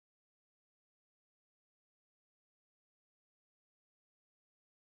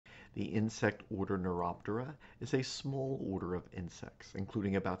The insect order Neuroptera is a small order of insects,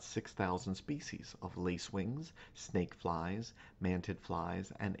 including about 6,000 species of lacewings, snakeflies, mantid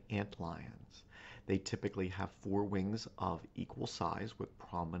flies, and antlions. They typically have four wings of equal size with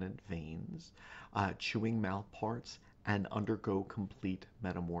prominent veins, chewing mouthparts, and undergo complete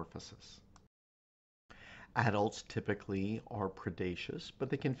metamorphosis. Adults typically are predaceous, but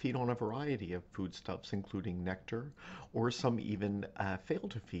they can feed on a variety of foodstuffs, including nectar, or some even fail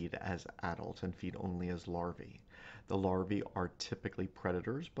to feed as adults and feed only as larvae. The larvae are typically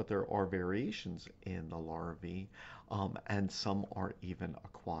predators, but there are variations in the larvae, and some are even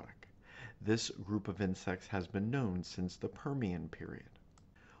aquatic. This group of insects has been known since the Permian period.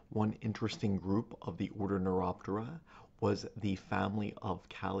 One interesting group of the order Neuroptera was the family of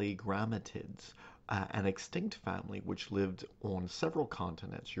kalligrammatids, an extinct family which lived on several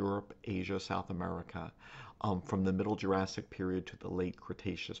continents, Europe, Asia, South America, from the Middle Jurassic period to the Late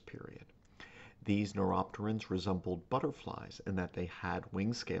Cretaceous period. These neuropterans resembled butterflies in that they had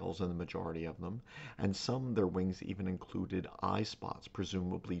wing scales in the majority of them, and some their wings even included eye spots,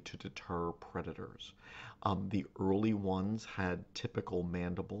 presumably to deter predators. The early ones had typical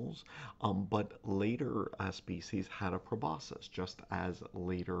mandibles, but later species had a proboscis, just as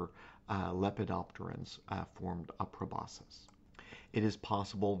later lepidopterans formed a proboscis. It is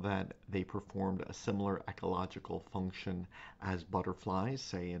possible that they performed a similar ecological function as butterflies,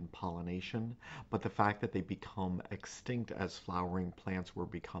 say in pollination, but the fact that they become extinct as flowering plants were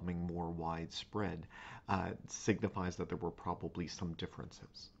becoming more widespread signifies that there were probably some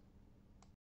differences.